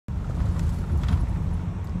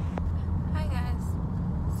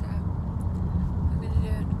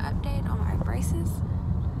pieces.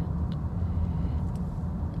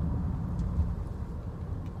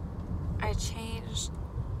 I changed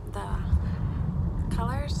the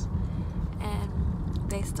colors and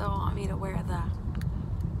they still want me to wear the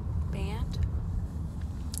band.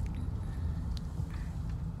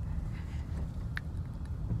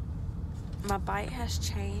 My bite has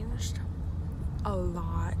changed a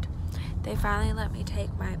lot. They finally let me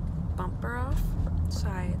take my bumper off, so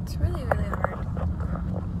it's really hard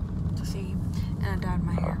to see. And I dyed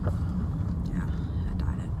my hair. Yeah, I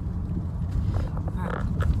dyed it. Alright.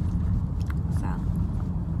 So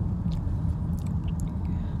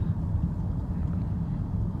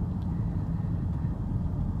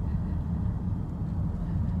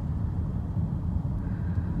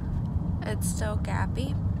it's still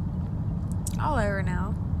gappy all over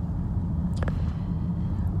now,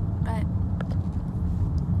 but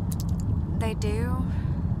they do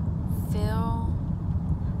feel,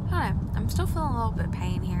 I don't know, I'm still feeling a little bit of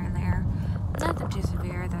pain here and there. Nothing too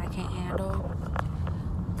severe that I can't handle.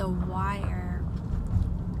 The wire,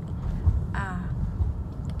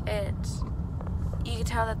 you can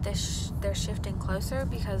tell that they're shifting closer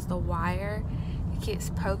because the wire, it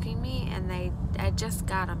keeps poking me, and I just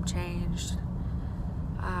got them changed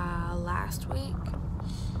last week.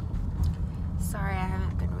 Sorry, I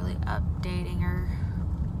haven't been really updating or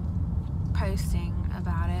posting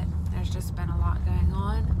about it. There's just been a lot going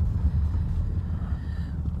on.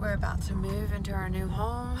 We're about to move into our new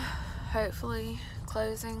home, hopefully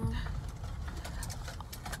closing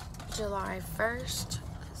July 1st.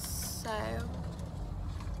 So,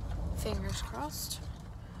 fingers crossed,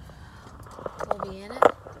 we'll be in it.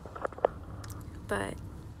 But,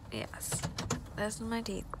 yes, those are my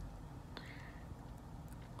teeth.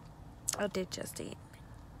 I did just eat.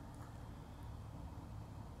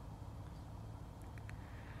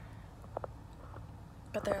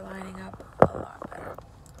 But they're lining up a lot better.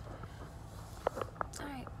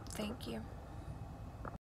 Alright, thank you.